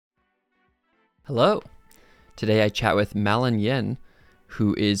Hello. Today I chat with Mallun,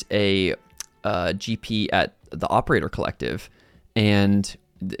 who is a GP at the Operator Collective, and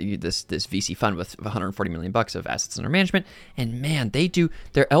this VC fund with 140 million bucks of assets under management. And man, they do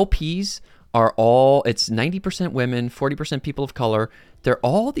their LPs are all, it's 90% women, 40% people of color. They're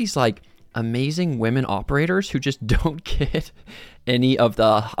all these like amazing women operators who just don't get any of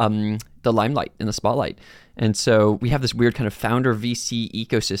the limelight and the spotlight. And so we have this weird kind of founder VC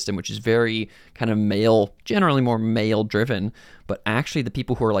ecosystem, which is very kind of male, generally more male driven. But actually the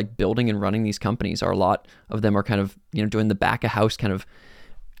people who are like building and running these companies are, a lot of them are kind of, doing the back of house kind of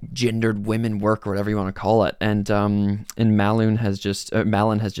gendered women work, or whatever you want to call it. And Mallun has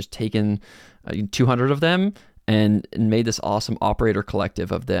just taken 200 of them and made this awesome operator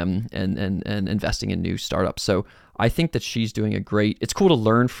collective of them, and investing in new startups. So I think that she's doing it's cool to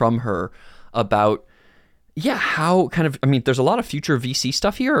learn from her about how there's a lot of future VC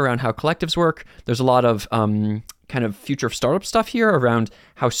stuff here around how collectives work. There's a lot of kind of future startup stuff here around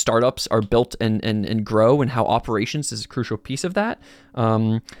how startups are built and grow, and how operations is a crucial piece of that.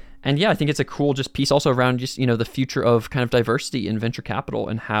 I think it's a cool just piece also around just, the future of kind of diversity in venture capital,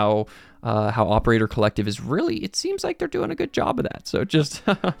 and how Operator Collective is really, it seems like they're doing a good job of that. So just,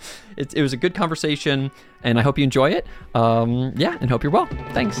 it was a good conversation, and I hope you enjoy it. And hope you're well.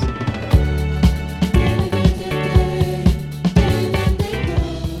 Thanks.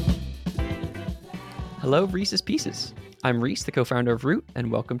 Hello, Reese's Pieces. I'm Reese, the co-founder of Root,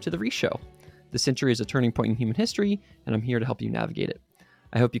 and welcome to The Reese Show. This century is a turning point in human history, and I'm here to help you navigate it.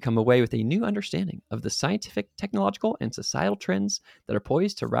 I hope you come away with a new understanding of the scientific, technological, and societal trends that are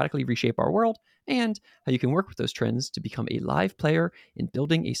poised to radically reshape our world, and how you can work with those trends to become a live player in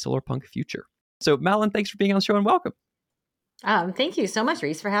building a solarpunk future. So, Mallun, thanks for being on the show, and welcome. Thank you so much,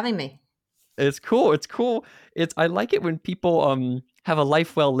 Reese, for having me. It's cool. I like it when people have a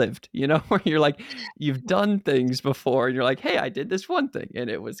life well lived, where you're like, you've done things before, and you're like, hey, I did this one thing and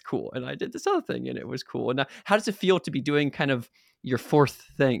it was cool, and I did this other thing and it was cool. And now, how does it feel to be doing kind of your fourth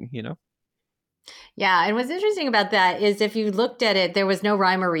thing, Yeah, and what's interesting about that is, if you looked at it, there was no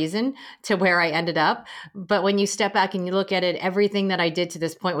rhyme or reason to where I ended up. But when you step back and you look at it, everything that I did to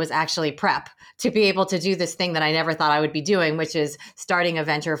this point was actually prep to be able to do this thing that I never thought I would be doing, which is starting a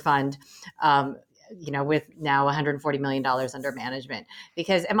venture fund. With now $140 million under management.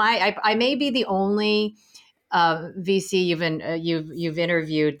 Because I may be the only VC you've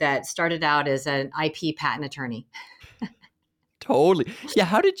interviewed that started out as an IP patent attorney. Totally. Yeah.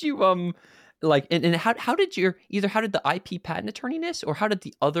 How did you how did the IP patent attorneyness, or how did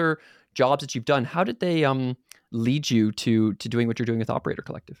the other jobs that you've done, how did they lead you to doing what you're doing with Operator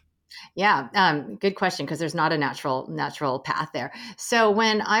Collective? Yeah, good question, because there's not a natural path there. So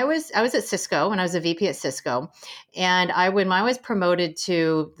when I was at Cisco, when I was a VP at Cisco, and when I was promoted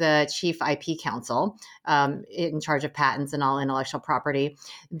to the chief IP counsel, in charge of patents and all intellectual property,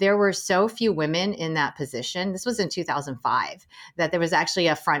 there were so few women in that position. This was in 2005, that there was actually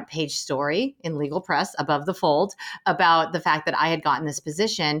a front page story in legal press above the fold about the fact that I had gotten this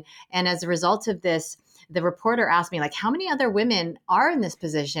position. And as a result of this, the reporter asked me, like, how many other women are in this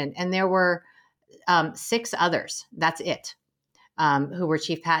position? And there were 6 others. That's it. Who were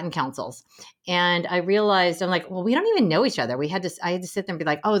chief patent counsels. And I realized, I'm like, well, we don't even know each other. I had to sit there and be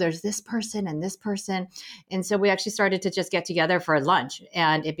like, oh, there's this person and this person. And so we actually started to just get together for lunch,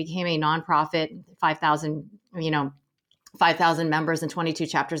 and it became a nonprofit, 5,000 members and 22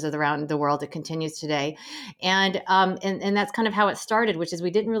 chapters around the world. It continues today. And that's kind of how it started, which is,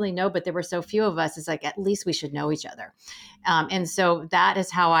 we didn't really know, but there were so few of us. It's like, at least we should know each other. And so that is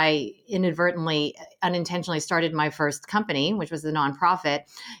how I unintentionally started my first company, which was the nonprofit,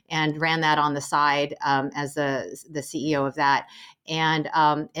 and ran that on the side as the CEO of that, and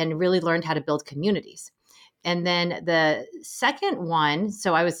really learned how to build communities. And then the second one,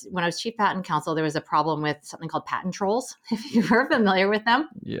 when I was chief patent counsel, there was a problem with something called patent trolls, if you were familiar with them.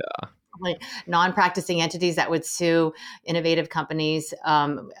 Yeah. Like non-practicing entities that would sue innovative companies,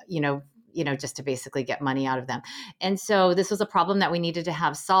 just to basically get money out of them. And so this was a problem that we needed to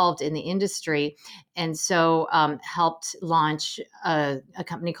have solved in the industry. And so helped launch a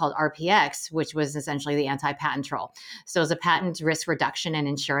company called RPX, which was essentially the anti-patent troll. So it was a patent risk reduction and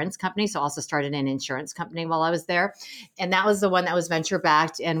insurance company. So I also started an insurance company while I was there. And that was the one that was venture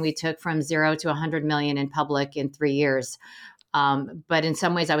backed. And we took from 0 to 100 million in public in 3 years. But in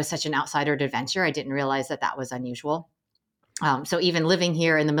some ways, I was such an outsider to venture, I didn't realize that was unusual. So even living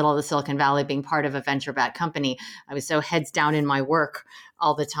here in the middle of the Silicon Valley, being part of a venture-backed company, I was so heads down in my work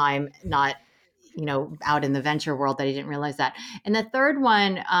all the time, not out in the venture world that I didn't realize that. And the third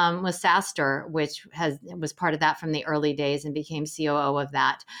one was SaaStr, which was part of that from the early days and became COO of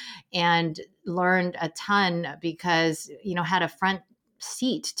that, and learned a ton because, had a front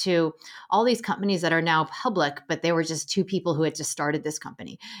seat to all these companies that are now public, but they were just two people who had just started this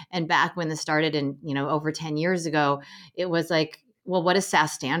company. And back when this started in, over 10 years ago, it was like, well, what does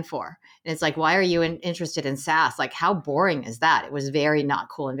SaaS stand for? And it's like, why are you interested in SaaS? Like, how boring is that? It was very not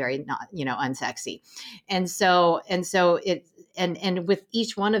cool and very not, unsexy. And with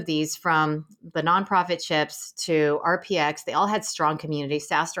each one of these, from the nonprofit chips to RPX, they all had strong community.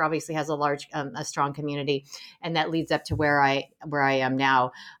 SaaStr obviously has a strong community, and that leads up to where I am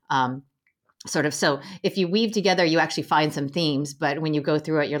now. Sort of. So if you weave together, you actually find some themes, but when you go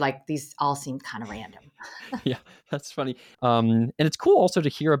through it, you're like, these all seem kind of random. Yeah, that's funny. And it's cool also to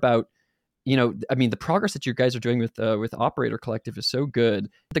hear about, the progress that you guys are doing with Operator Collective is so good.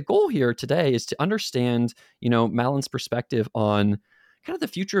 The goal here today is to understand, Mallun's perspective on kind of the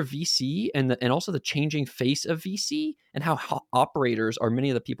future of VC and also the changing face of VC, and how operators are many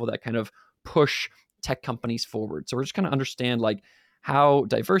of the people that kind of push tech companies forward. So we're just kind of understand like how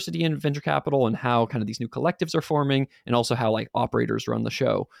diversity in venture capital and how kind of these new collectives are forming, and also how like operators run the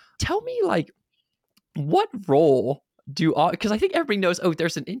show. Tell me, like, what role because I think everybody knows, oh,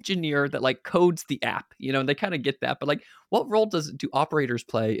 there's an engineer that like codes the app, and they kind of get that, but like, what role do operators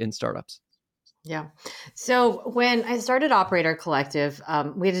play in startups? Yeah. So when I started Operator Collective,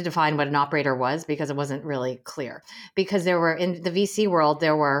 we had to define what an operator was because it wasn't really clear. Because there were, in the VC world,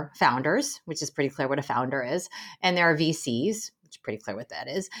 there were founders, which is pretty clear what a founder is, and there are VCs, which is pretty clear what that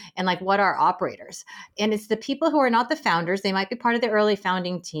is, and like, what are operators? And it's the people who are not the founders. They might be part of the early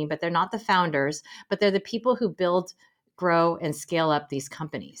founding team, but they're not the founders, but they're the people who build, grow, and scale up these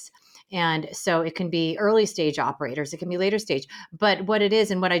companies. And so it can be early stage operators, it can be later stage. But what it is,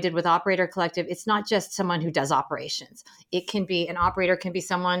 and what I did with Operator Collective, it's not just someone who does operations. It can be, an operator can be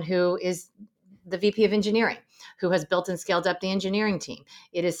someone who is the VP of engineering, who has built and scaled up the engineering team.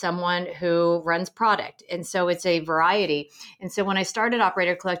 It is someone who runs product. And so it's a variety. And so when I started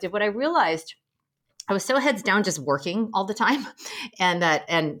Operator Collective, what I realized, I was so heads down just working all the time. And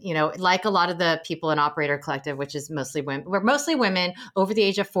like a lot of the people in Operator Collective, which is mostly women, we're mostly women over the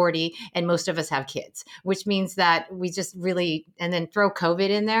age of 40, and most of us have kids, which means that we just really, and then throw COVID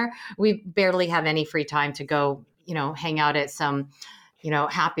in there, we barely have any free time to go, hang out at some,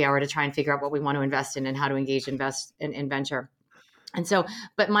 happy hour to try and figure out what we want to invest in and how to invest in venture. And so,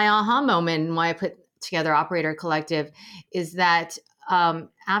 but my aha moment and why I put together Operator Collective is that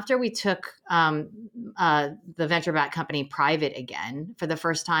after we took the venture-backed company private again, for the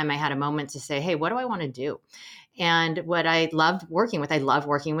first time, I had a moment to say, hey, what do I want to do? And what I loved working with, I love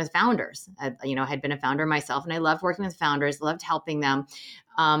working with founders. I had been a founder myself, and I loved working with founders, loved helping them.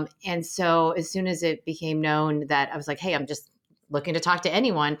 And so as soon as it became known that I was like, hey, I'm just looking to talk to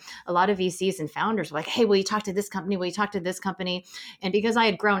anyone, a lot of VCs and founders were like, hey, will you talk to this company? Will you talk to this company? And because I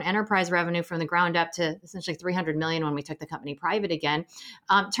had grown enterprise revenue from the ground up to essentially 300 million when we took the company private again,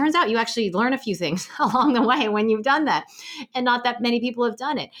 turns out you actually learn a few things along the way when you've done that. And not that many people have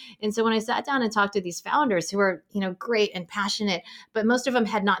done it. And so when I sat down and talked to these founders who are, great and passionate, but most of them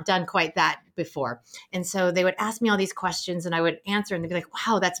had not done quite that before. And so they would ask me all these questions and I would answer, and they'd be like,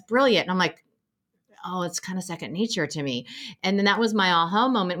 wow, that's brilliant. And I'm like, oh, it's kind of second nature to me. And then that was my aha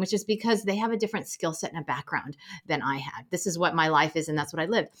moment, which is because they have a different skill set and a background than I had. This is what my life is, and that's what I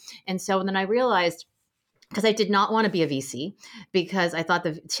lived. And so then I realized, because I did not want to be a VC, because I thought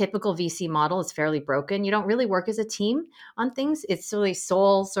the typical VC model is fairly broken. You don't really work as a team on things. It's really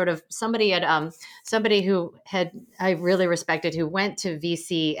sole sort of somebody who I really respected, who went to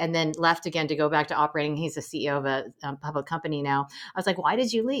VC and then left again to go back to operating. He's a CEO of a public company now. I was like, why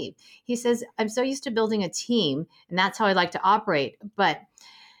did you leave? He says, I'm so used to building a team, and that's how I like to operate. But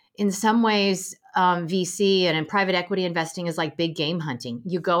in some ways, VC and in private equity investing is like big game hunting.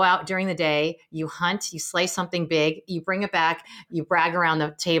 You go out during the day, you hunt, you slay something big, you bring it back, you brag around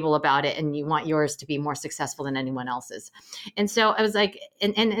the table about it, and you want yours to be more successful than anyone else's. And so I was like,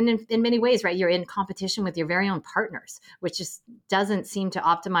 and in many ways, right, you're in competition with your very own partners, which just doesn't seem to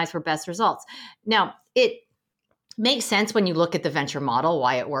optimize for best results. Now, it makes sense when you look at the venture model,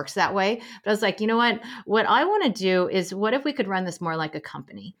 why it works that way. But I was like, you know what I want to do is, what if we could run this more like a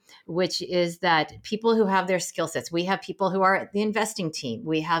company, which is that people who have their skill sets, we have people who are the investing team,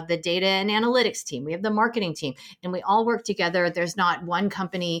 we have the data and analytics team, we have the marketing team, and we all work together. There's not one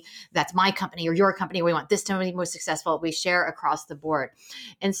company that's my company or your company. We want this to be more successful. We share across the board.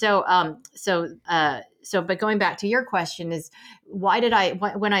 And so, but going back to your question is, why did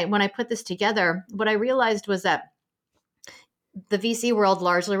when I put this together, what I realized was that the VC world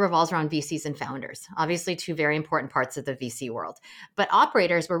largely revolves around VCs and founders, obviously two very important parts of the VC world. But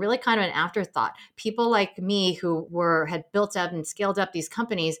operators were really kind of an afterthought. People like me who had built up and scaled up these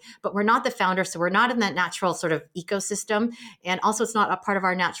companies, but we're not the founders, so we're not in that natural sort of ecosystem, and also it's not a part of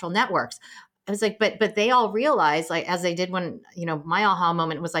our natural networks. I was like, but they all realized, like as they did when, my aha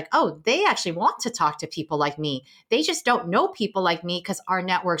moment was like, oh, they actually want to talk to people like me. They just don't know people like me because our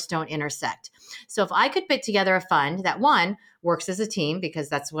networks don't intersect. So if I could put together a fund that, one, works as a team, because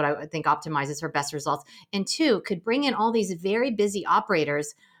that's what I think optimizes for best results, and two, could bring in all these very busy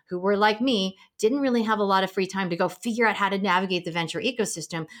operators who were like me, didn't really have a lot of free time to go figure out how to navigate the venture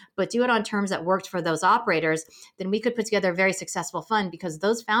ecosystem, but do it on terms that worked for those operators, then we could put together a very successful fund, because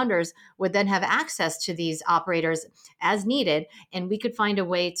those founders would then have access to these operators as needed. And we could find a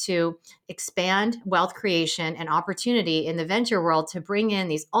way to expand wealth creation and opportunity in the venture world to bring in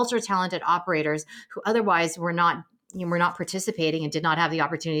these ultra talented operators who otherwise were not participating and did not have the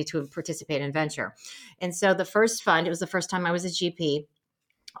opportunity to participate in venture. And so the first fund, it was the first time I was a GP.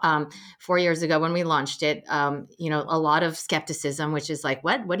 4 years ago when we launched it, a lot of skepticism, which is like,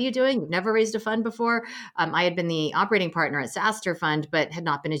 what are you doing? You've never raised a fund before. I had been the operating partner at Saster Fund, but had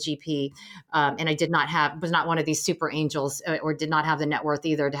not been a GP. And I was not one of these super angels, or did not have the net worth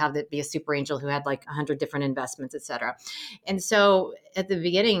either to be a super angel who had like 100 different investments, et cetera. And so at the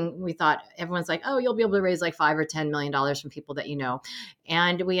beginning, we thought, everyone's like, oh, you'll be able to raise like $5 or $10 million from people that you know.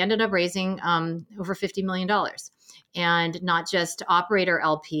 And we ended up raising over $50 million. And not just operator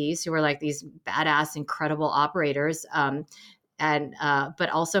LPs who are like these badass, incredible operators, but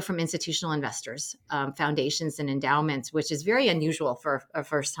also from institutional investors, foundations and endowments, which is very unusual for a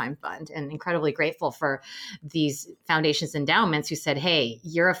first-time fund, and incredibly grateful for these foundations and endowments who said, hey,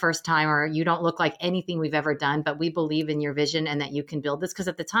 you're a first-timer, you don't look like anything we've ever done, but we believe in your vision and that you can build this. Because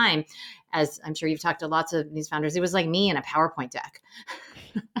at the time, as I'm sure you've talked to lots of these founders, it was like me in a PowerPoint deck.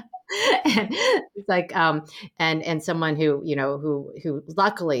 And it's like and someone who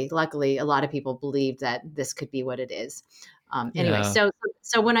luckily a lot of people believed that this could be what it is. Anyway, Yeah.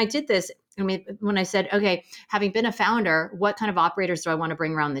 so when I did this, I mean, when I said, okay, having been a founder, what kind of operators do I want to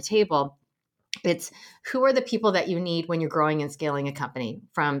bring around the table? It's who are the people that you need when you're growing and scaling a company,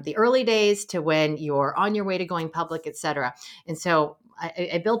 from the early days to when you're on your way to going public, et cetera. And so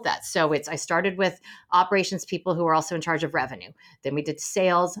I built that. So I started with operations people who are also in charge of revenue. Then we did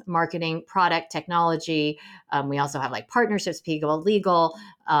sales, marketing, product, technology. We also have like partnerships people, legal,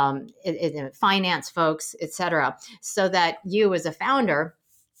 finance folks, et cetera. So that you as a founder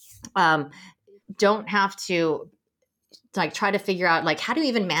don't have to like try to figure out like, how do you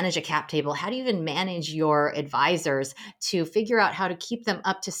even manage a cap table? How do you even manage your advisors to figure out how to keep them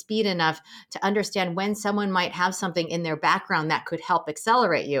up to speed enough to understand when someone might have something in their background that could help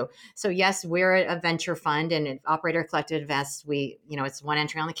accelerate you? So yes, we're a venture fund, and Operator Collective Invests, it's one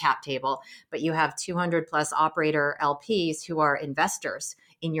entry on the cap table, but you have 200 plus operator LPs who are investors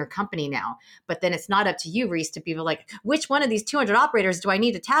in your company now. But then it's not up to you, Reese, to be like, which one of these 200 operators do I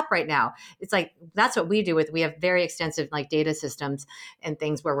need to tap right now? It's like, that's what we do we have very extensive like data systems and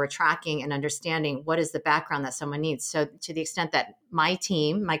things where we're tracking and understanding what is the background that someone needs. So to the extent that my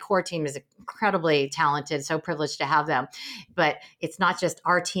core team is incredibly talented, so privileged to have them, but it's not just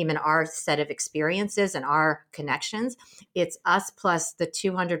our team and our set of experiences and our connections. It's us plus the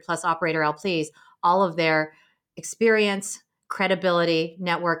 200 plus operator LPs, all of their experience, credibility,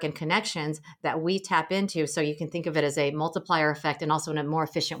 network, and connections that we tap into. So you can think of it as a multiplier effect, and also in a more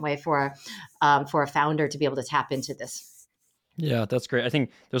efficient way for a founder to be able to tap into this. Yeah, that's great. I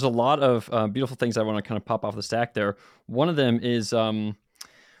think there's a lot of beautiful things I want to kind of pop off the stack there. One of them is,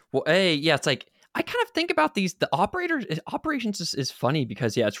 it's like, I kind of think about the operations is funny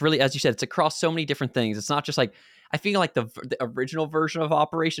because, yeah, it's really, as you said, it's across so many different things. It's not just like, I feel like the original version of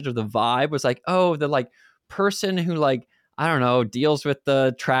operations, or the vibe was like, oh, the like person who like, I don't know, deals with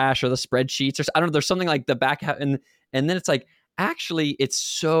the trash or the spreadsheets, or I don't know, there's something like the back, and then it's like, actually it's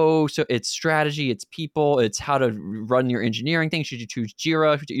so it's strategy, it's people, it's how to run your engineering thing. Should you choose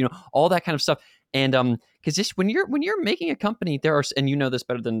Jira, all that kind of stuff. And because just when you're making a company, there are, and you know this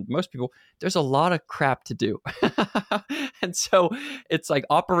better than most people, there's a lot of crap to do. And so it's like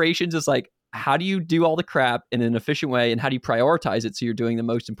operations is like, how do you do all the crap in an efficient way, and how do you prioritize it so you're doing the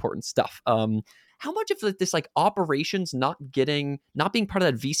most important stuff? How much of this like operations not being part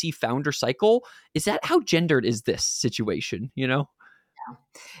of that VC founder cycle, is that, how gendered is this situation?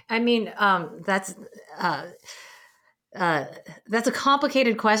 I mean, that's a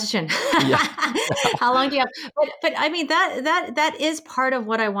complicated question. Yeah. How long do you have? But I mean, that is part of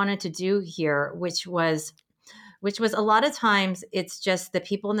what I wanted to do here, which was a lot of times it's just the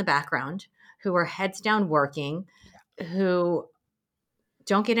people in the background who are heads down working, who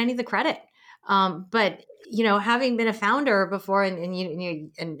don't get any of the credit. But having been a founder before,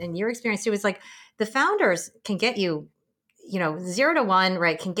 and your experience too, is like the founders can get you, 0 to 1,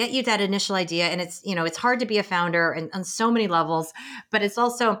 right? Can get you that initial idea, and it's hard to be a founder and on so many levels. But it's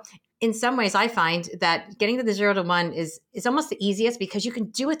also, in some ways, I find that getting to the 0 to 1 is almost the easiest, because you can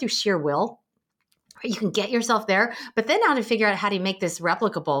do it through sheer will. You can get yourself there, but then now to figure out how do you make this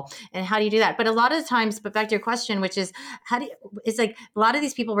replicable and how do you do that? But a lot of the times, but back to your question, which is it's like a lot of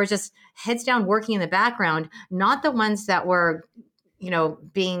these people were just heads down working in the background, not the ones that were,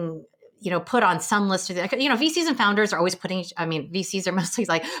 being, put on some list of VCs and founders are always VCs are mostly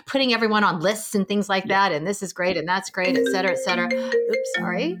like putting everyone on lists and things like that. And this is great. And that's great, et cetera, et cetera. Oops,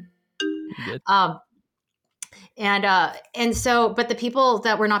 sorry. Good. And so, but the people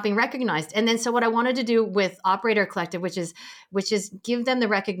that were not being recognized. And then, so what I wanted to do with Operator Collective, which is give them the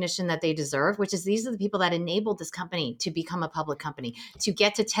recognition that they deserve, which is these are the people that enabled this company to become a public company, to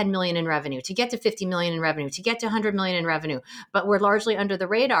get to 10 million in revenue, to get to 50 million in revenue, to get to 100 million in revenue, but we're largely under the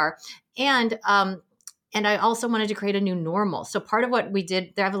radar. And I also wanted to create a new normal. So part of what we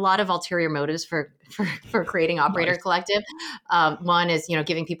did, there have a lot of ulterior motives for creating Operator Collective. One is,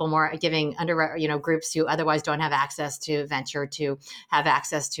 giving people giving groups who otherwise don't have access to venture to have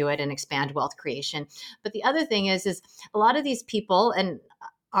access to it and expand wealth creation. But the other thing is a lot of these people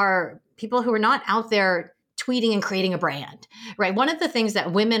are people who are not out there tweeting and creating a brand, right? One of the things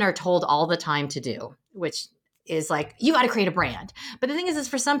that women are told all the time to do, which is like, you got to create a brand. But the thing is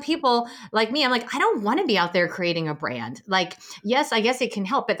for some people like me, I'm like, I don't want to be out there creating a brand. Like, yes, I guess it can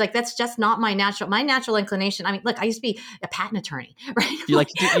help, but like, that's just not my natural inclination. I mean, look, I used to be a patent attorney, right? You like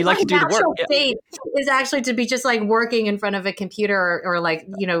to do the work. My state is actually to be just like working in front of a computer or like,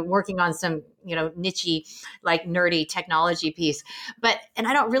 working on some, niche-y, like nerdy technology piece. And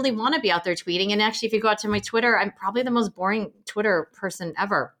I don't really want to be out there tweeting. And actually, if you go out to my Twitter, I'm probably the most boring Twitter person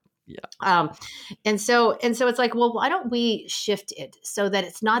ever. Yeah. And so it's like, well, why don't we shift it so that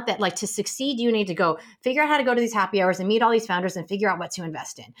it's not that, like, to succeed, you need to go figure out how to go to these happy hours and meet all these founders and figure out what to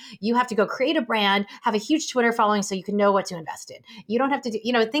invest in. You have to go create a brand, have a huge Twitter following so you can know what to invest in. You don't have to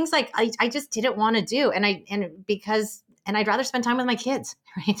do, things like I just didn't want to do. And I'd rather spend time with my kids,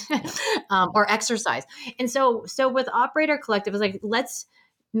 right? Or exercise. And so with Operator Collective, it's like, let's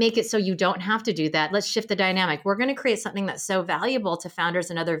make it so you don't have to do that. Let's shift the dynamic. We're going to create something that's so valuable to founders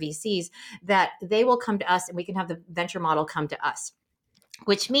and other VCs that they will come to us and we can have the venture model come to us.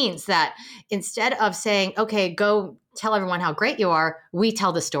 Which means that instead of saying, okay, go tell everyone how great you are, we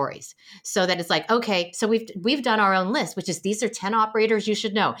tell the stories. So that it's like, okay, so we've done our own list, which is these are 10 operators you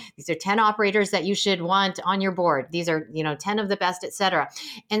should know. These are 10 operators that you should want on your board. These are, 10 of the best, et cetera.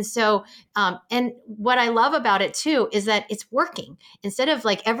 And so, and what I love about it too, is that it's working. Instead of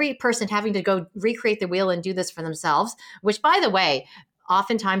like every person having to go recreate the wheel and do this for themselves, which, by the way,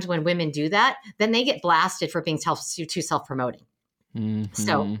 oftentimes when women do that, then they get blasted for being too self-promoting. Mm-hmm.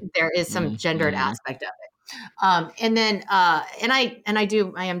 So there is some gendered aspect of it. And then, and I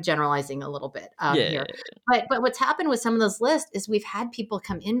am generalizing a little bit here, but what's happened with some of those lists is we've had people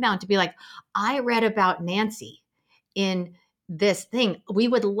come inbound to be like, I read about Nancy in this thing. We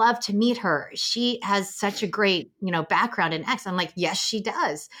would love to meet her. She has such a great, background in X. I'm like, yes, she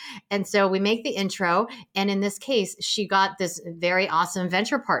does. And so we make the intro. And in this case, she got this very awesome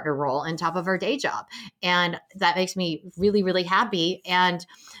venture partner role on top of her day job. And that makes me really, really happy. And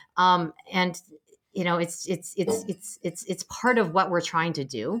it's part of what we're trying to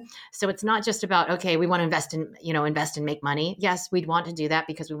do. So it's not just about, okay, we want to invest and make money. Yes, we'd want to do that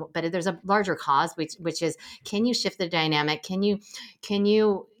but there's a larger cause, which is, can you shift the dynamic? Can you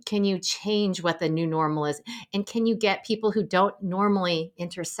change what the new normal is? And can you get people who don't normally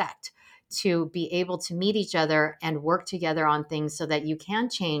intersect to be able to meet each other and work together on things so that you can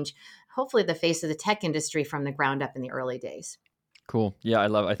change, hopefully, the face of the tech industry from the ground up in the early days? Cool. Yeah,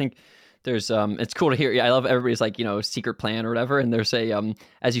 I think there's it's cool to hear. Yeah, I love everybody's like, secret plan or whatever. And there's a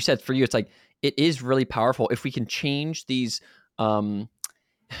as you said, for you, it's like, it is really powerful if we can change these. I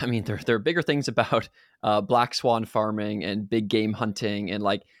mean, there are bigger things about black swan farming and big game hunting and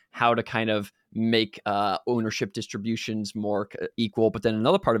like how to kind of make ownership distributions more equal. But then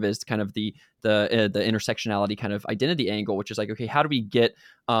another part of it is kind of the intersectionality kind of identity angle, which is like, okay, how do we get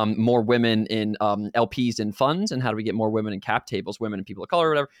more women in LPs and funds, and how do we get more women in cap tables, women and people of color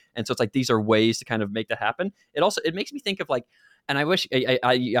or whatever? And so it's like, these are ways to kind of make that happen. It makes me think of like, and I wish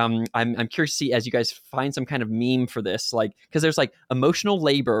I'm curious to see, as you guys find some kind of meme for this, like, because there's like emotional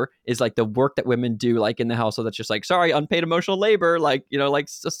labor is like the work that women do, like in the house. So that's just like, sorry, unpaid emotional labor, like,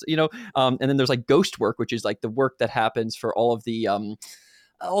 and then there's like ghost work, which is like the work that happens for all of the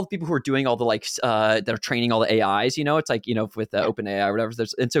all the people who are doing all the that are training all the AIs, it's like, with Yeah. OpenAI or whatever.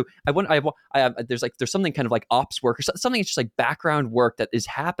 And so I have, there's something kind of like ops work or something. It's just like background work that is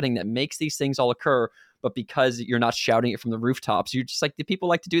happening that makes these things all occur. But because you're not shouting it from the rooftops, you're just like, the people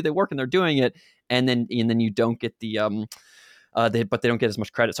like to do the work and they're doing it. And then you don't get but they don't get as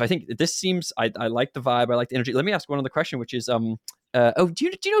much credit. So I think this seems, I like the vibe. I like the energy. Let me ask one other question, which is, do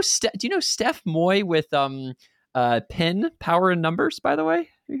you know Steph Moy with, PIN Power in Numbers, by the way? Have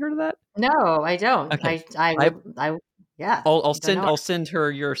you heard of that? No, I don't. Okay. I I would, yeah, I'll don't send know. I'll send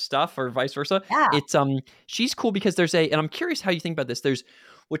her your stuff or vice versa. Yeah. It's she's cool because and I'm curious how you think about this. There's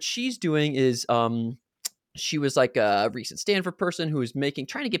what she's doing is she was like a recent Stanford person who was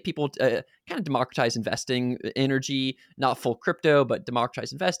trying to get people to kind of democratize investing energy, not full crypto, but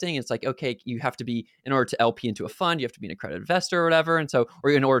democratize investing. It's like, okay, you have to be, in order to LP into a fund, you have to be an accredited investor or whatever. And so,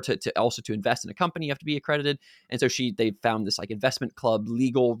 or in order to also to invest in a company, you have to be accredited. And so they found this like investment club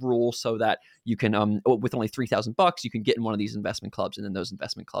legal rule so that you can, with only $3,000, you can get in one of these investment clubs. And then those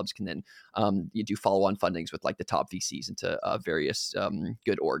investment clubs can then, you do follow-on fundings with like the top VCs into various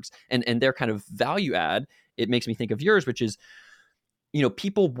good orgs. And their kind of value add, it makes me think of yours, which is,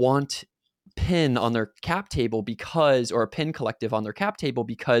 people want PIN on their cap table or a PIN collective on their cap table,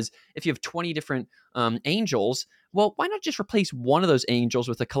 because if you have 20 different angels, well, why not just replace one of those angels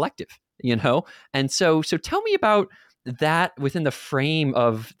with a collective, And so tell me about that within the frame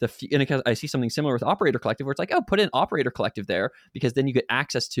of because I see something similar with Operator Collective, where it's like, oh, put an Operator Collective there, because then you get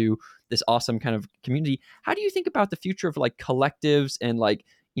access to this awesome kind of community. How do you think about the future of like collectives and like,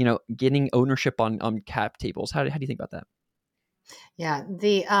 getting ownership on cap tables? How do you think about that? Yeah.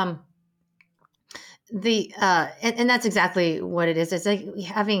 And that's exactly what it is. It's like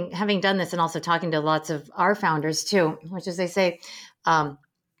having done this and also talking to lots of our founders too, which is they say, um,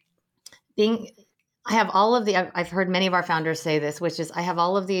 being, I have all of I've heard many of our founders say this, which is I have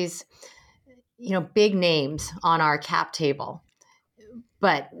all of these, big names on our cap table,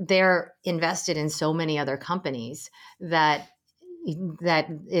 but they're invested in so many other companies that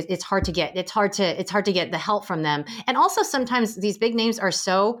it's hard to get the help from them. And also sometimes these big names are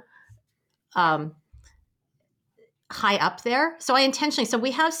so um, high up there. So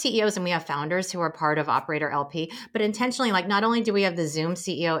we have CEOs and we have founders who are part of Operator LP, but intentionally, like, not only do we have the Zoom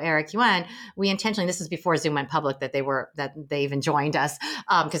CEO, Eric Yuan, we intentionally, this is before Zoom went public, that they even joined us,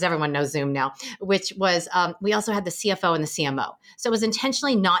 because everyone knows Zoom now, which was, we also had the CFO and the CMO. So it was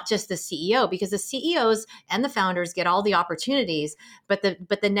intentionally not just the CEO, because the CEOs and the founders get all the opportunities, but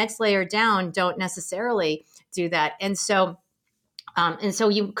the next layer down don't necessarily do that. And so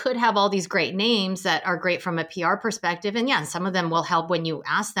you could have all these great names that are great from a PR perspective. And yeah, some of them will help when you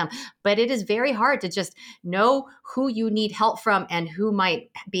ask them, but it is very hard to just know who you need help from and who might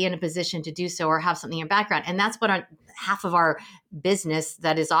be in a position to do so or have something in background. And that's what half of our business,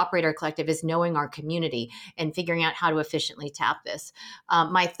 that is Operator Collective, is knowing our community and figuring out how to efficiently tap this.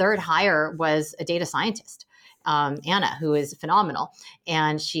 My third hire was a data scientist. Anna, who is phenomenal,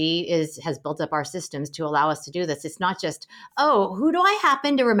 and she has built up our systems to allow us to do this. It's not just, oh, who do I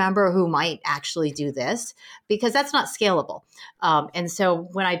happen to remember who might actually do this, because that's not scalable. And so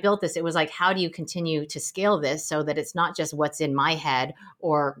when I built this, it was like, how do you continue to scale this so that it's not just what's in my head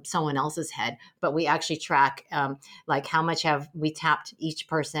or someone else's head, but we actually track, like, how much have we tapped each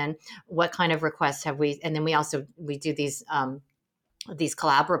person, what kind of requests have we, and then we do these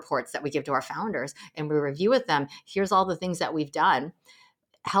collab reports that we give to our founders and we review with them. Here's all the things that we've done.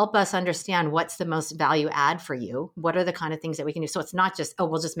 Help us understand what's the most value add for you. What are the kind of things that we can do? So it's not just, oh,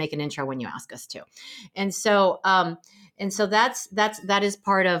 we'll just make an intro when you ask us to. And so that is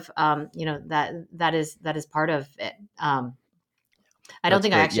part of, that is part of it. I don't That's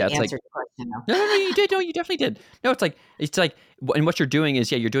think I great. Yeah, actually it's like, answered your question though. no, you did. No, you definitely did. No, it's like, and what you're doing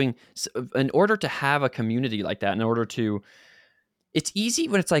is, yeah, you're doing, in order to have a community like that, in order to, it's easy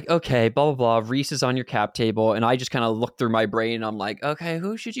when it's like, okay, blah, blah, blah, Reese is on your cap table. And I just kind of look through my brain and I'm like, okay,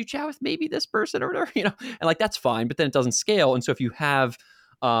 who should you chat with? Maybe this person or whatever, and like, that's fine. But then it doesn't scale. And so if you have,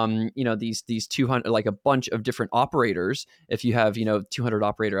 these 200, like a bunch of different operators, if you have, 200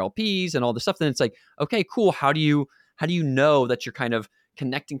 operator LPs and all this stuff, then it's like, okay, cool. How do you know that you're kind of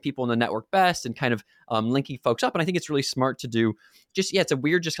connecting people in the network best and kind of linking folks up? And I think it's really smart to do it's a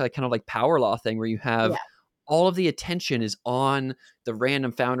weird, just like kind of like power law thing where you have, Yeah. all of the attention is on the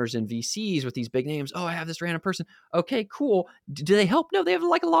random founders and VCs with these big names. Oh, I have this random person. Okay, cool. Do they help? No, they have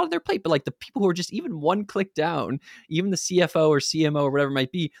like a lot on their plate. But like the people who are just even one click down, even the CFO or CMO or whatever it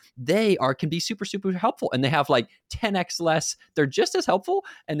might be, can be super, super helpful. And they have like 10x less. They're just as helpful,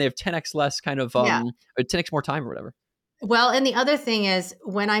 and they have 10x less kind of Yeah. or 10x more time or whatever. Well, and the other thing is,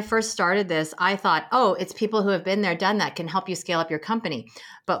 when I first started this, I thought, oh, it's people who have been there, done that, can help you scale up your company.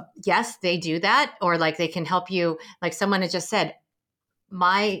 But yes, they do that, or like they can help you. Like someone had just said,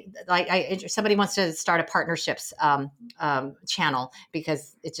 somebody wants to start a partnerships channel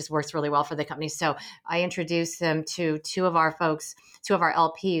because it just works really well for the company. So I introduced them to two of our folks, two of our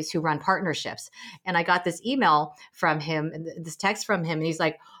LPs who run partnerships, and I got this email from him, this text from him, and he's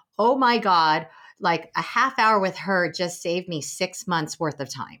like, "Oh my god." Like a half hour with her just saved me 6 months worth of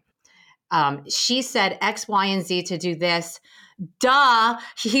time. She said X, Y, and Z to do this. Duh.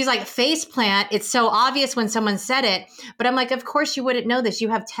 He's like, face plant. It's so obvious when someone said it. But I'm like, of course you wouldn't know this. You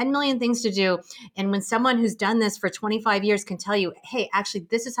have 10 million things to do. And when someone who's done this for 25 years can tell you, hey, actually,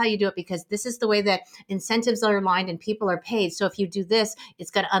 this is how you do it because this is the way that incentives are aligned and people are paid. So if you do this,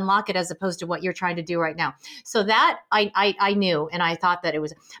 it's going to unlock it as opposed to what you're trying to do right now. So that I knew, and I thought that it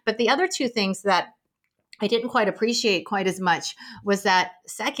was. But the other two things that I didn't quite appreciate quite as much was that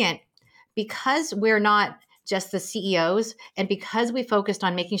second, because we're not just the CEOs and because we focused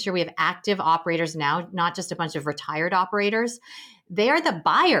on making sure we have active operators now, not just a bunch of retired operators, they are the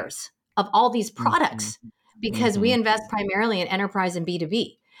buyers of all these products because we invest primarily in enterprise and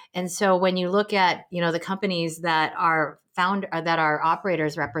B2B. And so when you look at, the companies that that our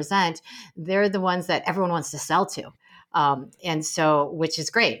operators represent, they're the ones that everyone wants to sell to. And so, which is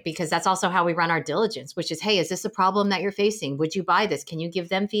great because that's also how we run our diligence, which is, hey, is this a problem that you're facing? Would you buy this? Can you give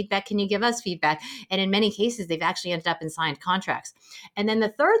them feedback? Can you give us feedback? And in many cases, they've actually ended up in signed contracts. And then the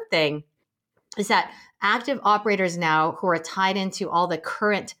third thing is that active operators now who are tied into all the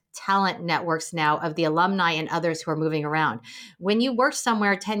current talent networks now of the alumni and others who are moving around. When you worked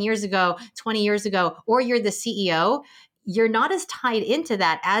somewhere 10 years ago, 20 years ago, or you're the CEO, you're not as tied into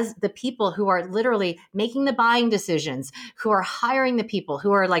that as the people who are literally making the buying decisions, who are hiring the people,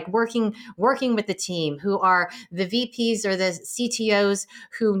 who are like working with the team, who are the VPs or the CTOs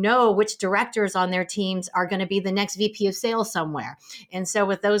who know which directors on their teams are going to be the next VP of sales somewhere. And so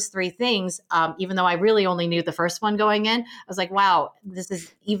with those three things, even though I really only knew the first one going in, I was like, wow, this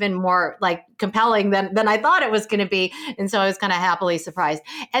is even more like compelling than I thought it was going to be. And so I was kind of happily surprised.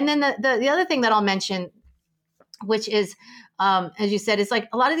 And then the other thing that I'll mention, which is, as you said, it's like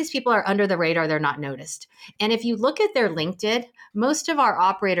a lot of these people are under the radar. They're not noticed. And if you look at their LinkedIn, most of our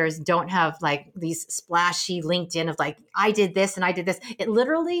operators don't have like these splashy LinkedIn of like, I did this and I did this. It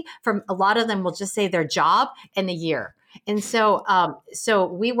literally, from a lot of them, will just say their job and the year. And so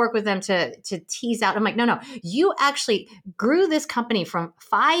we work with them to tease out. I'm like, no, you actually grew this company from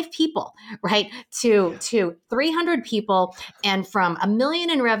 5 people, right, to 300 people, and from $1 million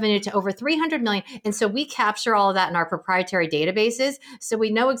in revenue to over 300 million. And so we capture all of that in our proprietary databases, so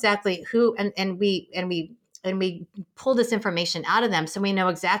we know exactly who, and we pull this information out of them, so we know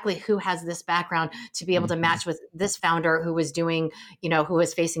exactly who has this background to be able to match with this founder who was doing, who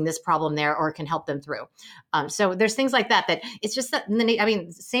was facing this problem there, or can help them through. So there's things like that it's just that. I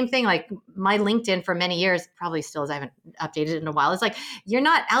mean, same thing. Like my LinkedIn for many years, probably still, as I haven't updated it in a while. It's like you're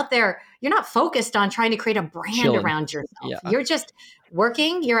not out there. You're not focused on trying to create a brand around yourself. Yeah. You're just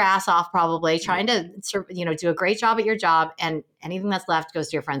working your ass off, probably trying to, do a great job at your job, and anything that's left goes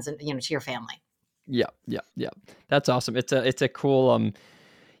to your friends and to your family. Yeah. That's awesome. It's a cool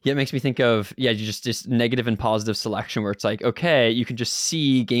it makes me think of just negative and positive selection where it's like, okay, you can just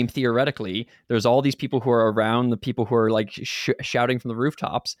see game theoretically. There's all these people who are around the people who are like shouting from the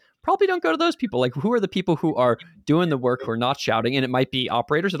rooftops. Probably don't go to those people. Like, who are the people who are doing the work, who are not shouting? And it might be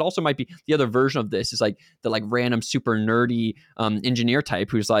operators. It also might be the other version of this is like the like random super nerdy engineer type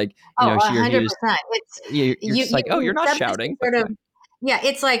who's like, she or he 100%. was, you're just like, oh, you're not shouting. Sort of, yeah,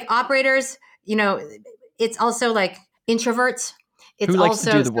 it's like operators, it's also like introverts. It's Who likes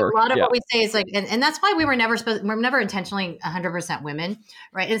also to do the work? a lot of what we say is like, and that's why we're never intentionally 100% women,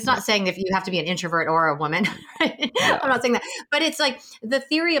 right? And it's not saying that you have to be an introvert or a woman. Right? Yeah. I'm not saying that, but it's like the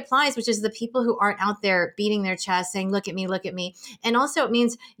theory applies, which is the people who aren't out there beating their chest saying, look at me. And also it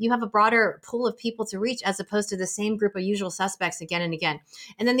means you have a broader pool of people to reach as opposed to the same group of usual suspects again and again.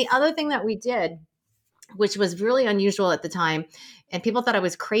 And then the other thing that we did, which was really unusual at the time, and people thought I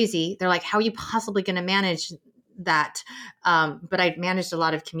was crazy. They're like, how are you possibly going to manage that? But I've managed a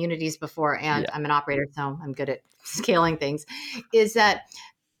lot of communities before, and I'm an operator, so I'm good at scaling things, is that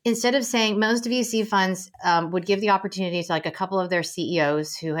instead of saying, most VC funds would give the opportunity to like a couple of their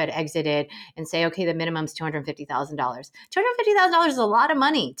CEOs who had exited and say, okay, the minimum is $250,000. $250,000 is a lot of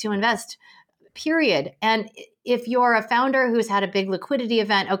money to invest, period. And if you're a founder who's had a big liquidity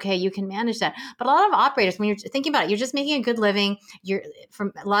event, okay, you can manage that. But a lot of operators, when you're thinking about it, you're just making a good living. You're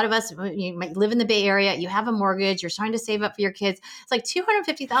from a lot of us, you might live in the Bay Area, you have a mortgage, you're trying to save up for your kids. It's like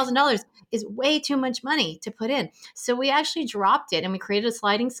 $250,000 is way too much money to put in. So we actually dropped it and we created a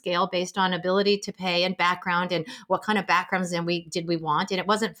sliding scale based on ability to pay and background and what kind of backgrounds we want. And it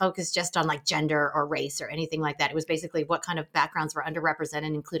wasn't focused just on like gender or race or anything like that. It was basically what kind of backgrounds were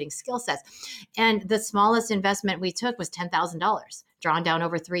underrepresented, including skill sets. And the smallest investment we took was $10,000 drawn down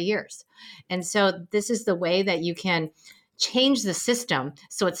over 3 years. And so this is the way that you can change the system.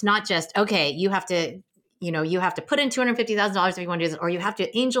 So it's not just, okay, you have to put in $250,000 if you want to do this, or you have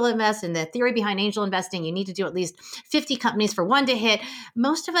to angel invest. And the theory behind angel investing, you need to do at least 50 companies for one to hit.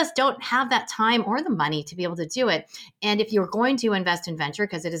 Most of us don't have that time or the money to be able to do it. And if you're going to invest in venture,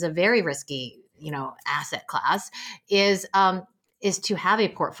 because it is a very risky, asset class, is to have a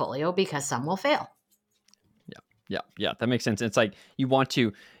portfolio because some will fail. Yeah, that makes sense. It's like you want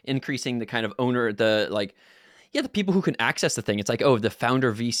to increasing the kind of owner, the people who can access the thing. It's like, oh, the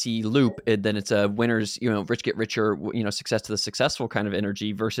founder VC loop, and then it's a winners, rich get richer, success to the successful kind of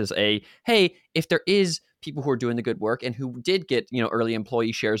energy versus hey, if there is people who are doing the good work and who did get, early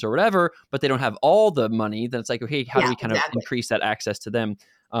employee shares or whatever, but they don't have all the money, then it's like, okay, how do we kind of increase that access to them?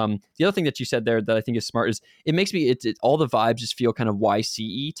 The other thing that you said there that I think is smart is it makes me, all the vibes just feel kind of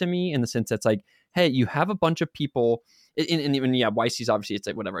YCE to me, in the sense that's like, hey, you have a bunch of people YC is obviously, it's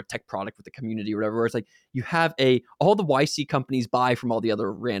like whatever, a tech product with the community or whatever, where it's like you have all the YC companies buy from all the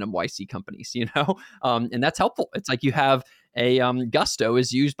other random YC companies, and that's helpful. It's like you have Gusto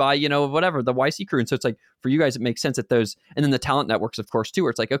is used by, whatever, the YC crew. And so it's like for you guys, it makes sense that those, and then the talent networks, of course, too, where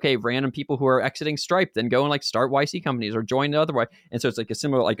it's like, okay, random people who are exiting Stripe, then go and like start YC companies or join the other way. And so it's like a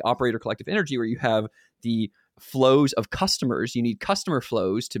similar like operator collective energy where you have the flows of customers. You need customer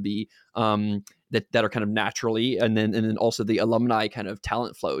flows to be that are kind of naturally, and then also the alumni kind of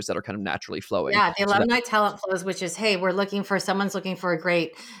talent flows that are kind of naturally flowing. Yeah, the alumni talent flows, which is, hey, someone's looking for a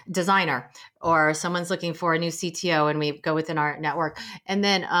great designer, or someone's looking for a new CTO, and we go within our network. And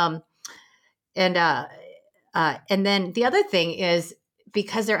then and then the other thing is,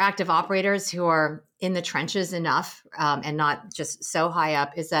 because they're active operators who are in the trenches enough, and not just so high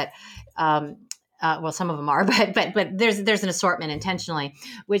up, is that some of them are, but there's an assortment intentionally,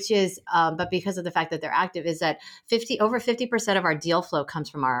 which is, but because of the fact that they're active, is that over 50% of our deal flow comes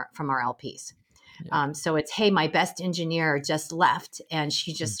from our LPs. Yeah. So it's, hey, my best engineer just left and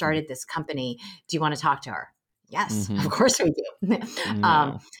she just started this company. Do you want to talk to her? Yes, of course we do.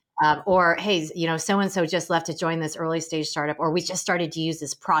 Or, hey, so-and-so just left to join this early stage startup, or we just started to use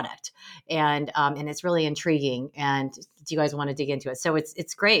this product and it's really intriguing. And do you guys want to dig into it? So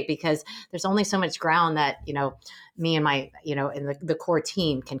it's great because there's only so much ground that, me and my, and the core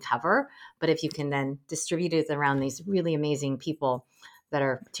team can cover. But if you can then distribute it around these really amazing people that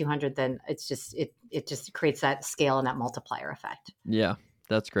are 200, then it just creates that scale and that multiplier effect. Yeah.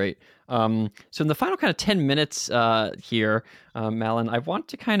 That's great. So in the final kind of 10 minutes here, Mallun, I want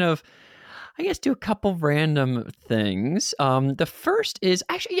to kind of, I guess, do a couple random things. The first is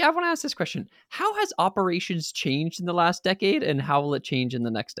actually, I want to ask this question. How has operations changed in the last decade, and how will it change in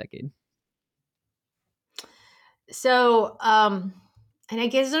the next decade? So, and I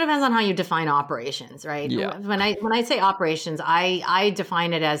guess it depends on how you define operations, right? Yeah. When I say operations, I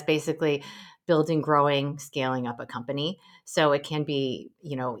define it as basically building, growing, scaling up a company. So it can be,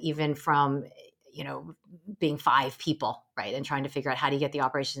 even from, being 5 people, right? And trying to figure out how do you get the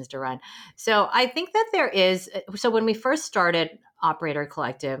operations to run. So I think that so when we first started Operator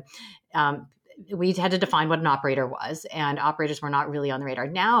Collective, we had to define what an operator was, and operators were not really on the radar.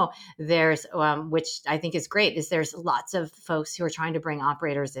 Now there's, which I think is great, is there's lots of folks who are trying to bring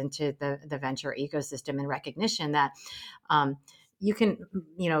operators into the venture ecosystem, in recognition that, you can,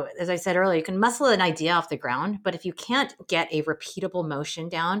 as I said earlier, you can muscle an idea off the ground, but if you can't get a repeatable motion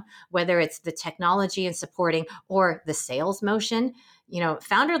down, whether it's the technology and supporting or the sales motion,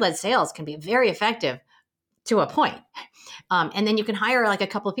 founder-led sales can be very effective to a point. And then you can hire like a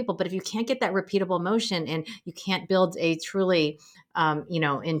couple of people, but if you can't get that repeatable motion and you can't build a truly,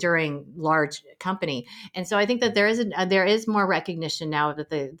 enduring large company. And so I think that there is more recognition now that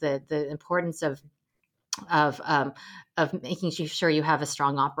the importance of making sure you have a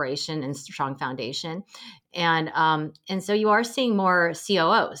strong operation and strong foundation. And so you are seeing more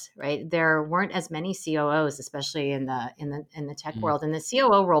COOs, right? There weren't as many COOs, especially in the tech Mm. world. And the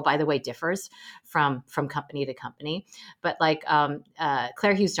COO role, by the way, differs from company to company. But like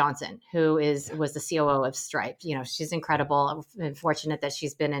Claire Hughes Johnson, who was the COO of Stripe, she's incredible. I'm fortunate that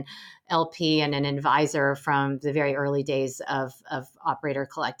she's been an LP and an advisor from the very early days of Operator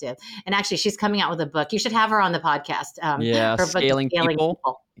Collective. And actually, she's coming out with a book. You should have her on the podcast. Yeah, Her book is scaling Scaling people.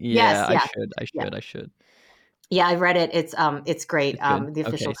 People. Yeah, Yes, I yeah, should. I yeah. should. I should. Yeah, I read it. It's great. It's good. The Okay,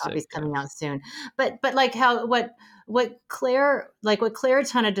 official copy sick. is Yeah. coming out soon. But like how what Claire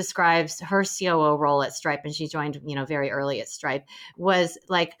kind of describes her COO role at Stripe, and she joined very early at Stripe, was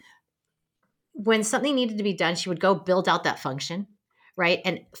like when something needed to be done, she would go build out that function, right?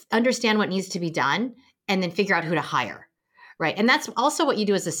 And understand what needs to be done and then figure out who to hire. Right. And that's also what you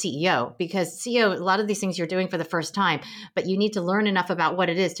do as a CEO, because CEO, a lot of these things you're doing for the first time, but you need to learn enough about what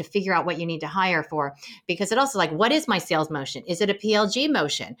it is to figure out what you need to hire for. Because it also like, what is my sales motion? Is it a PLG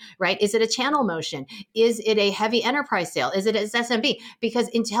motion? Right? Is it a channel motion? Is it a heavy enterprise sale? Is it an SMB? Because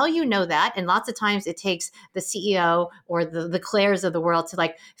until you know that, and lots of times it takes the CEO or the Claires of the world to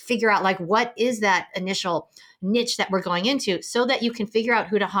like figure out like what is that initial niche that we're going into, so that you can figure out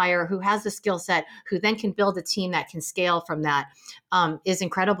who to hire, who has the skill set, who then can build a team that can scale from that, is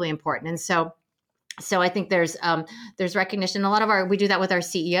incredibly important. And so I think there's recognition. A lot of we do that with our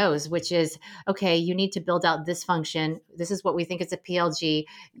CEOs, which is, okay, you need to build out this function. This is what we think is a PLG.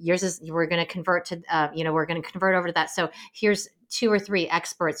 Yours is, we're going to convert to, we're going to convert over to that. So here's 2 or 3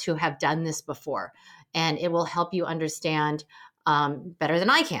 experts who have done this before, and it will help you understand better than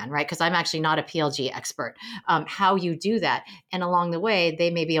I can, right? Because I'm actually not a PLG expert. How you do that, and along the way,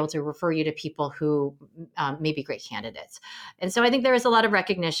 they may be able to refer you to people who may be great candidates. And so I think there is a lot of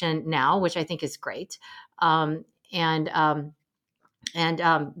recognition now, which I think is great, um, and that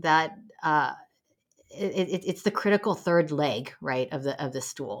it's the critical third leg, right, of the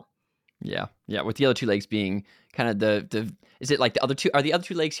stool. Yeah. Yeah. With the other two legs being kind of the is it like the other two, are the other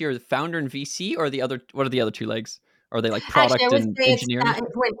two legs here the founder and VC, or the other, what are the other two legs? Are they like Actually, I product would and say it's engineering?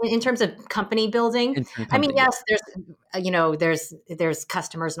 in terms of company building. Internal I mean, company. Yeah. yes, there's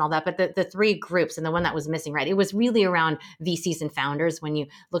customers and all that, but the 3 groups and the one that was missing, right? It was really around VCs and founders. When you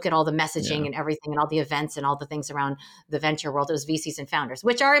look at all the messaging Yeah. and everything and all the events and all the things around the venture world, it was VCs and founders,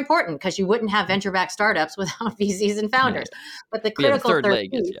 which are important because you wouldn't have venture-backed startups without VCs and Yeah. Yeah. founders. But the But yeah, the critical third third leg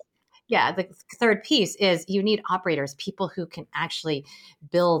is, piece, yeah. yeah, the third piece is you need operators, people who can actually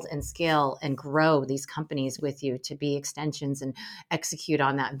build and scale and grow these companies with you to be extensions and execute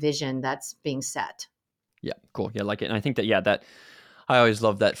on that vision that's being set. Yeah. Cool. Yeah. Like it. And I think that, yeah, that I always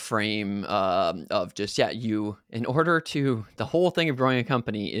love that frame of just, yeah, you, in order to, the whole thing of growing a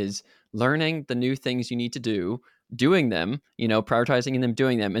company is learning the new things you need to do, doing them, prioritizing them,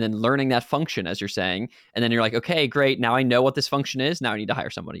 doing them, and then learning that function, as you're saying. And then you're like, okay, great. Now I know what this function is. Now I need to hire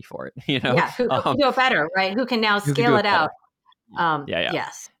somebody for it, Yeah, who can do it better, right? Who can now who can do scale it it out? better. Yeah. Yeah.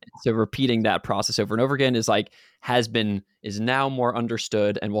 Yes. So repeating that process over and over again is like, is now more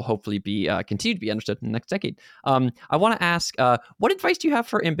understood and will hopefully be continue to be understood in the next decade. I want to ask, what advice do you have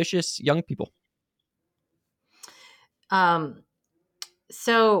for ambitious young people? Um,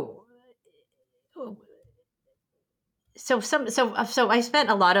 so so I spent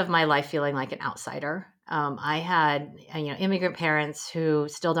a lot of my life feeling like an outsider. I had immigrant parents who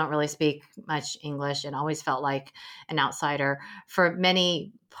still don't really speak much English, and always felt like an outsider for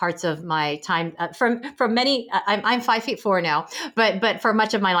many parts of my time. From many, I'm 5'4" now, but for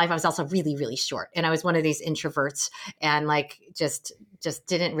much of my life, I was also really really short, and I was one of these introverts, and like just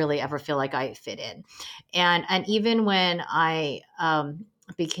didn't really ever feel like I fit in, and even when I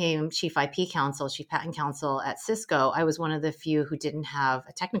became chief chief patent counsel at Cisco, I was one of the few who didn't have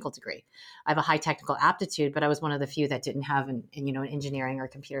a technical degree. I have a high technical aptitude, but I was one of the few that didn't have an engineering or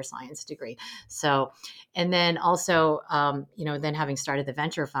computer science degree. So, and then also, then having started the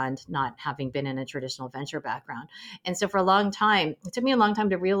venture fund, not having been in a traditional venture background. And so for a long time, it took me a long time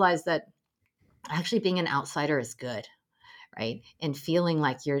to realize that actually being an outsider is good, right? And feeling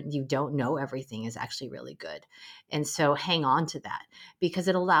like you don't know everything is actually really good. And so hang on to that, because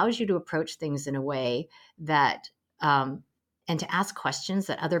it allows you to approach things in a way that and to ask questions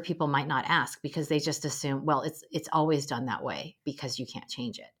that other people might not ask, because they just assume, well, it's always done that way because you can't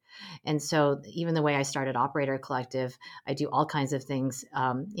change it. And so even the way I started Operator Collective, I do all kinds of things,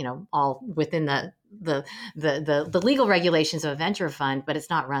 all within the legal regulations of a venture fund, but it's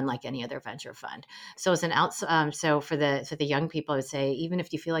not run like any other venture fund. So as an so for the young people, I would say, even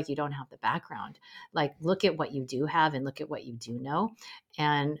if you feel like you don't have the background, like look at what you do have and look at what you do know,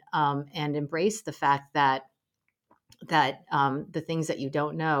 and embrace the fact that the things that you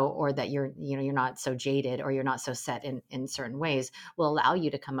don't know, or that you're not so jaded, or you're not so set in certain ways, will allow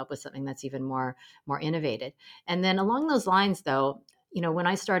you to come up with something that's even more innovative. And then along those lines, though, when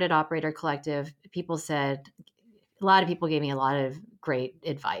I started Operator Collective, a lot of people gave me a lot of great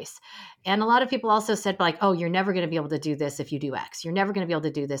advice. And a lot of people also said, like, oh, you're never going to be able to do this if you do X. You're never going to be able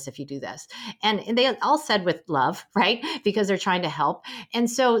to do this if you do this. And they all said with love, right? Because they're trying to help. And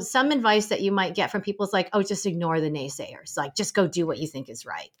so some advice that you might get from people is like, oh, just ignore the naysayers. Like, just go do what you think is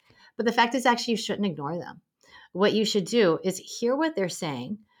right. But the fact is, actually, you shouldn't ignore them. What you should do is hear what they're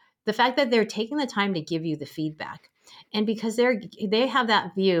saying. The fact that they're taking the time to give you the feedback, and because they have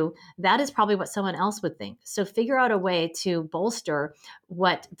that view, that is probably what someone else would think. So figure out a way to bolster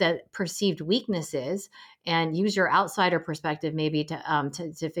what the perceived weakness is, and use your outsider perspective maybe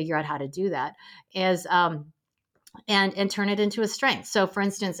to figure out how to do that as and turn it into a strength. So for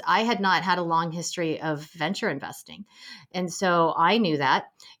instance, I had not had a long history of venture investing. And so I knew that.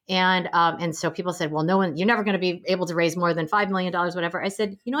 And so people said, well, you're never going to be able to raise more than $5 million, whatever. I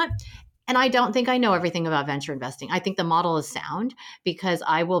said, you know what? And I don't think I know everything about venture investing. I think the model is sound, because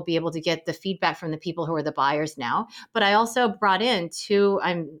I will be able to get the feedback from the people who are the buyers now. But I also brought in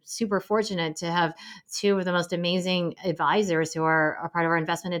I'm super fortunate to have two of the most amazing advisors who are part of our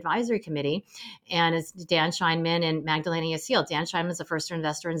investment advisory committee. And it's Dan Scheinman and Magdalena Yasil. Dan Scheinman is the first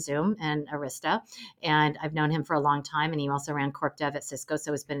investor in Zoom and Arista. And I've known him for a long time. And he also ran Corp Dev at Cisco.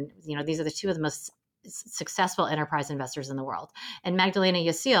 So it's been, these are the two of the most successful enterprise investors in the world. And Magdalena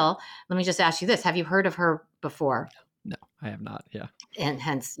Yasil, let me just ask you this. Have you heard of her before? No, I have not. Yeah. And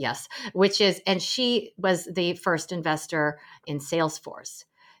hence, yes, and she was the first investor in Salesforce.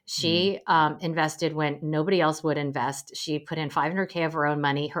 She invested when nobody else would invest. She put in $500K of her own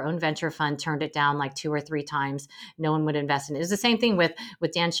money. Her own venture fund turned it down like 2 or 3 times. No one would invest in it. It was the same thing with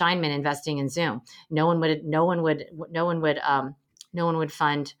Dan Scheinman investing in Zoom. No one would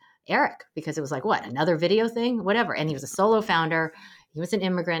fund Eric, because it was like, what, another video thing, whatever. And he was a solo founder. He was an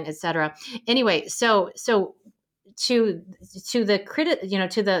immigrant, et cetera. Anyway, so to the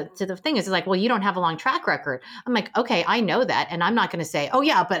to the thing is like, well, you don't have a long track record. I'm like, okay, I know that. And I'm not going to say, oh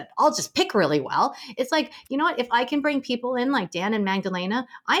yeah, but I'll just pick really well. It's like, you know what, if I can bring people in like Dan and Magdalena,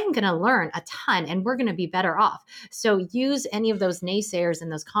 I'm going to learn a ton, and we're going to be better off. So use any of those naysayers in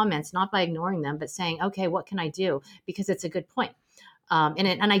those comments, not by ignoring them, but saying, okay, what can I do? Because it's a good point.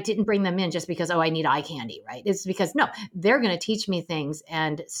 And I didn't bring them in just because, oh, I need eye candy, right? It's because, no, they're going to teach me things.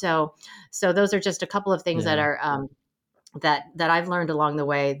 And so those are just a couple of things that are, that I've learned along the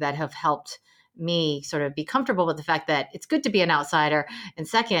way that have helped me sort of be comfortable with the fact that it's good to be an outsider. And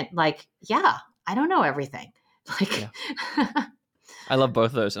second, like, yeah, I don't know everything. Like, I love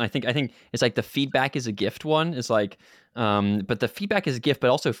both of those. And I think it's like the feedback is a gift one is like, but the feedback is a gift, but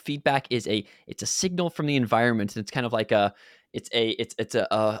also feedback is it's a signal from the environment. And it's kind of like it's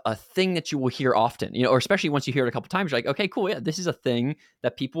a thing that you will hear often, or especially once you hear it a couple times, you're like, okay, cool. Yeah, this is a thing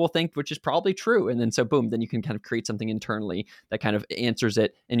that people will think, which is probably true. And then so boom, then you can kind of create something internally that kind of answers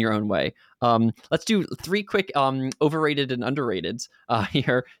it in your own way. Let's do 3 quick overrated and underrateds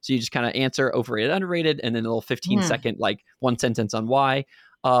here. So you just kind of answer overrated, underrated, and then a little 15-second, like 1 sentence on why.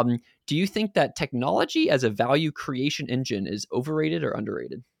 Do you think that technology as a value creation engine is overrated or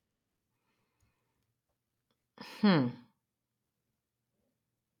underrated?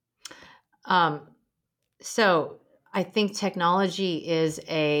 So I think technology is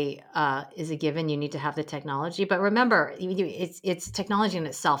a given. You need to have the technology, but remember, it's technology in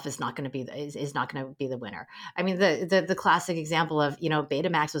itself is not going to be is not going to be the winner. I mean, the classic example of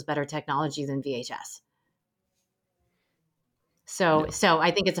Betamax was better technology than VHS. So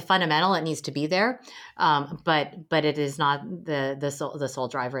I think it's a fundamental. It needs to be there, but it is not the sole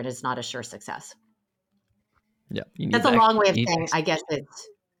driver. It is not a sure success. Yeah, that's a long way of saying. I guess it's.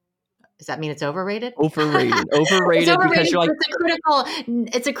 Does that mean it's overrated? Overrated because you're like,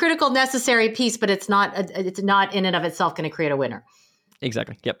 it's a critical necessary piece, but it's not in and of itself going to create a winner.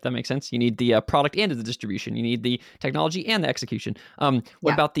 Exactly. Yep, that makes sense. You need the product and the distribution. You need the technology and the execution.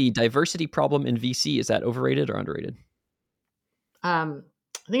 What about the diversity problem in VC? Is that overrated or underrated? I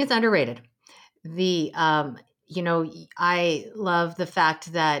think it's underrated. I love the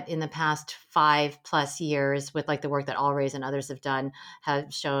fact that in the past 5+ years, with like the work that Allraise and others have done,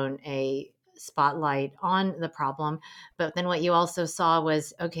 have shown a spotlight on the problem. But then what you also saw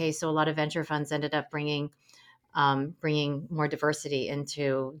was, okay, so a lot of venture funds ended up bringing more diversity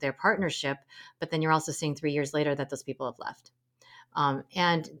into their partnership. But then you're also seeing 3 years later that those people have left.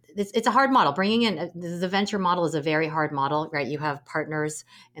 And it's a hard model. Bringing in the venture model is a very hard model, right? You have partners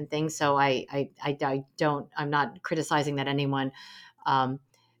and things. So I'm not criticizing that anyone,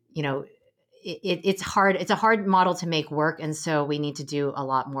 it's hard. It's a hard model to make work. And so we need to do a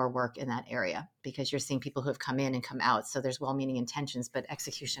lot more work in that area, because you're seeing people who have come in and come out. So there's well-meaning intentions, but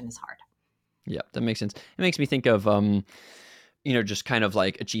execution is hard. Yeah, that makes sense. It makes me think of, just kind of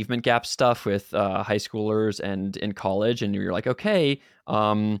like achievement gap stuff with high schoolers and in college. And you're like, okay,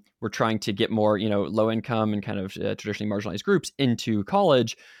 we're trying to get more, low income and kind of traditionally marginalized groups into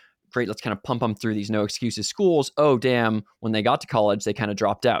college. Great, let's kind of pump them through these no excuses schools. Oh, damn, when they got to college, they kind of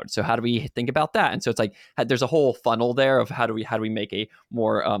dropped out. So how do we think about that? And so it's like there's a whole funnel there of how do we make a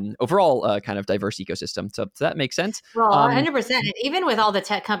more overall kind of diverse ecosystem. So does that make sense? Well, 100%. And even with all the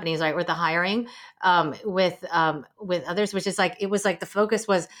tech companies, right, with the hiring, with others, which is like, it was like the focus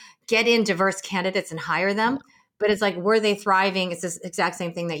was get in diverse candidates and hire them. But it's like, were they thriving? It's this exact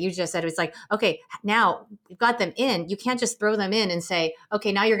same thing that you just said. It's like, okay, now we've got them in. You can't just throw them in and say,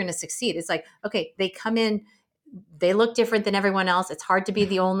 okay, now you're going to succeed. It's like, okay, they come in, they look different than everyone else. It's hard to be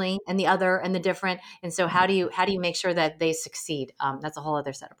the only and the other and the different. And so how do you make sure that they succeed? That's a whole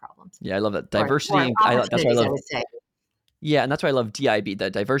other set of problems. Yeah, I love that diversity. Or That's why I love. I would say. Yeah, and that's why I love DIB,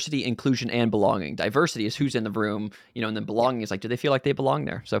 that diversity, inclusion, and belonging. Diversity is who's in the room, and then belonging is like, do they feel like they belong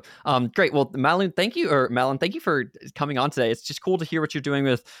there? So, great. Well, Mallun, thank you for coming on today. It's just cool to hear what you're doing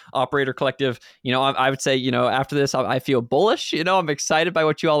with Operator Collective. I would say, after this, I feel bullish. I'm excited by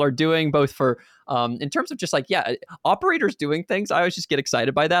what you all are doing, both for in terms of just like, operators doing things. I always just get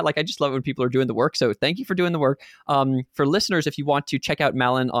excited by that. Like, I just love when people are doing the work. So thank you for doing the work. For listeners, if you want to check out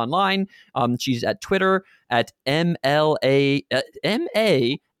Mallun online, she's at Twitter at MALLUN.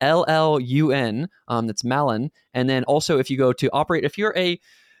 That's Mallun. And then also, if you go to Operate, if you're a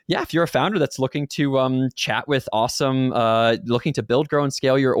founder that's looking to chat with awesome, looking to build, grow, and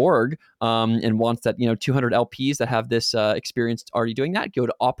scale your org, and wants that 200 LPs that have this experience already doing that, go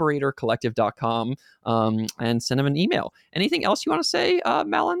to operatorcollective.com and send them an email. Anything else you want to say,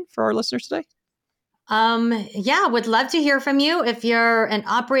 Mallun, for our listeners today? Would love to hear from you. If you're an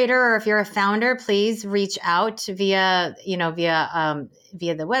operator or if you're a founder, please reach out via the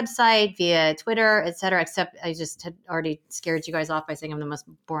website, via Twitter, et cetera. Except I just had already scared you guys off by saying I'm the most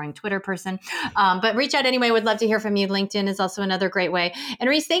boring Twitter person. But reach out anyway. Would love to hear from you. LinkedIn is also another great way. And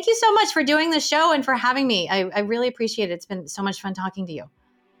Reese, thank you so much for doing the show and for having me. I really appreciate it. It's been so much fun talking to you.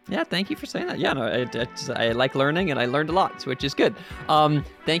 Yeah, thank you for saying that. Yeah, no, I like learning, and I learned a lot, which is good.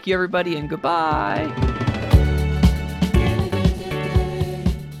 Thank you, everybody, and goodbye.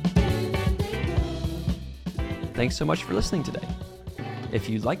 Thanks so much for listening today. If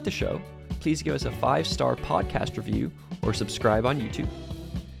you liked the show, please give us a 5-star podcast review or subscribe on YouTube.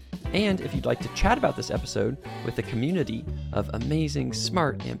 And if you'd like to chat about this episode with a community of amazing,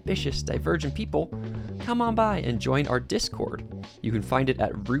 smart, ambitious, divergent people, come on by and join our Discord. You can find it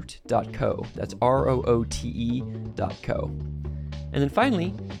at root.co. That's ROOTE.co. And then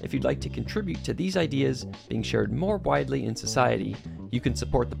finally, if you'd like to contribute to these ideas being shared more widely in society, you can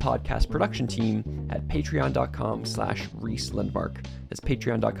support the podcast production team at patreon.com/Reese Lindmark. That's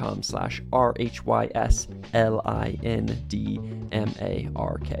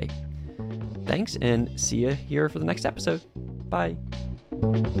patreon.com/RHYSLINDMARK. Thanks, and see you here for the next episode. Bye.